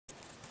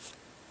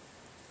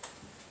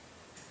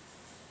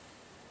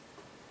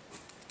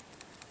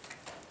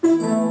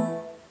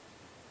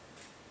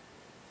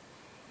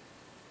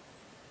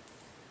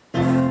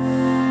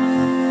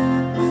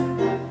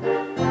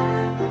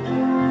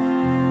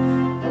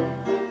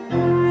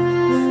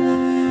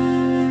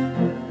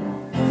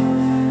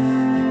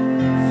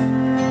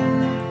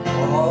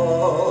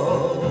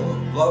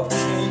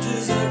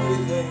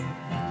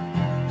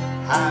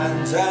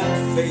hands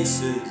and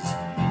faces,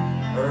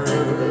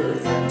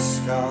 earth and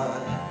sky.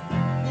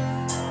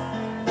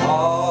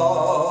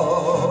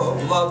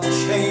 Love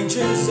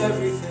changes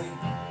everything,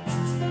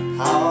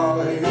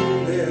 how you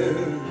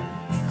live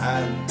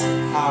and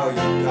how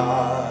you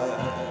die.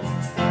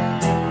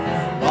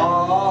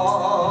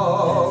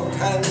 Love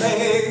can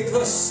make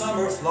the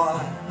summer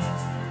fly,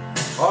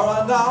 or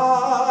a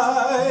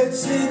night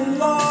seem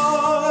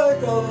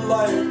like a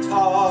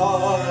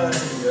lifetime.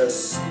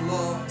 Yes,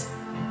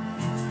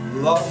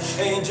 love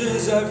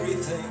changes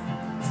everything,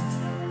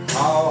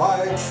 how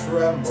I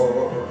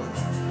tremble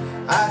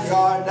at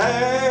your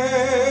name.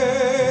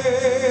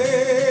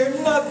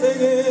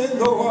 Nothing in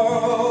the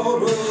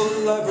world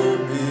will ever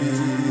be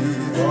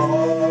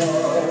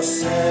the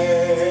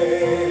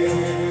same.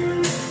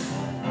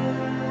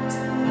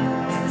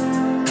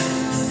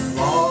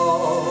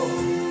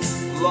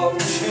 Love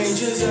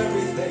changes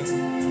everything.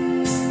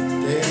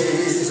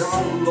 Days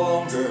are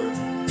longer,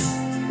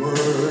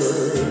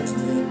 words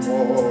mean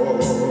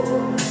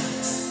more.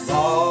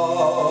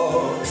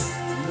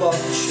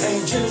 Love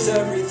changes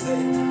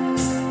everything.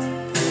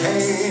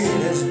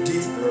 Pain is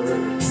deeper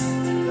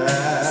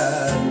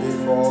than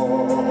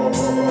before.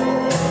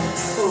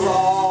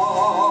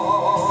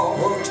 Love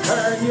will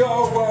turn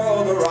your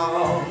world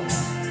around,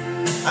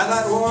 and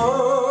that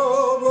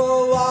world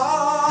will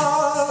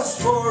last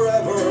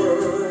forever.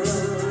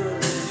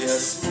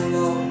 Yes,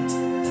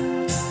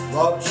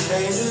 love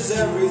changes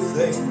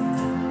everything,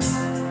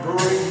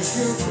 brings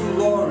you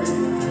glory,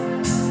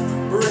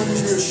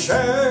 brings you shame.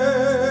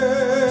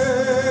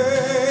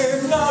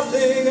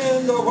 Nothing in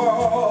the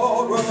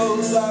world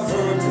will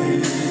ever be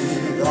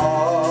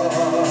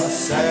the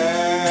same.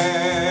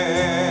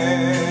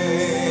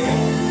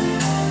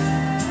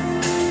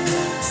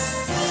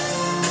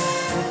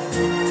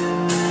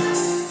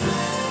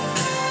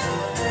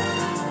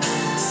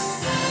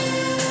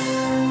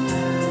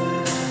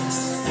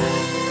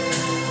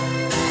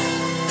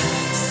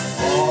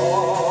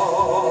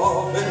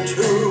 Off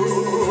into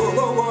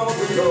the world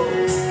we go,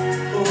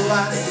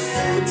 planning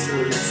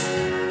futures,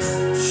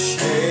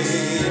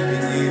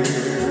 shaping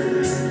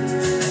years.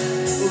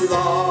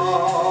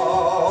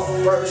 Love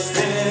burst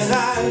in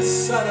and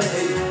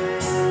suddenly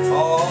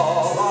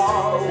all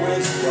our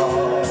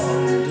wisdom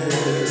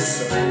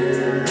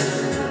disappears.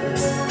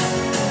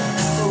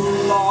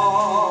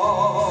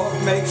 Love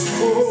makes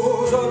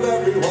fools of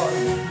everyone.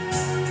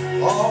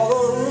 All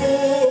the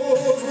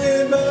rules we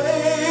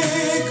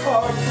make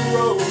are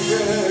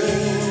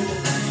broken.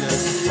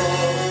 Yes,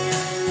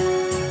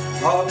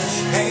 love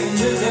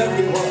changes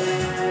everyone.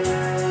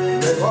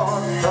 Live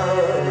on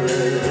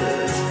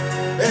courage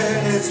in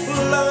its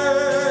flame.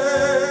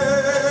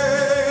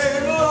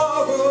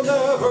 Love will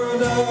never,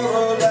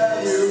 never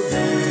let you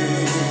be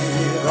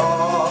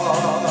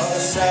the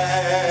same.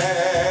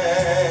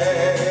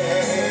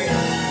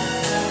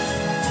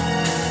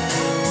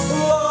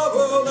 Love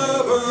will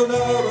never,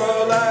 never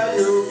let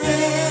you be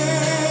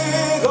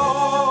the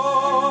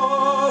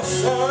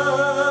same.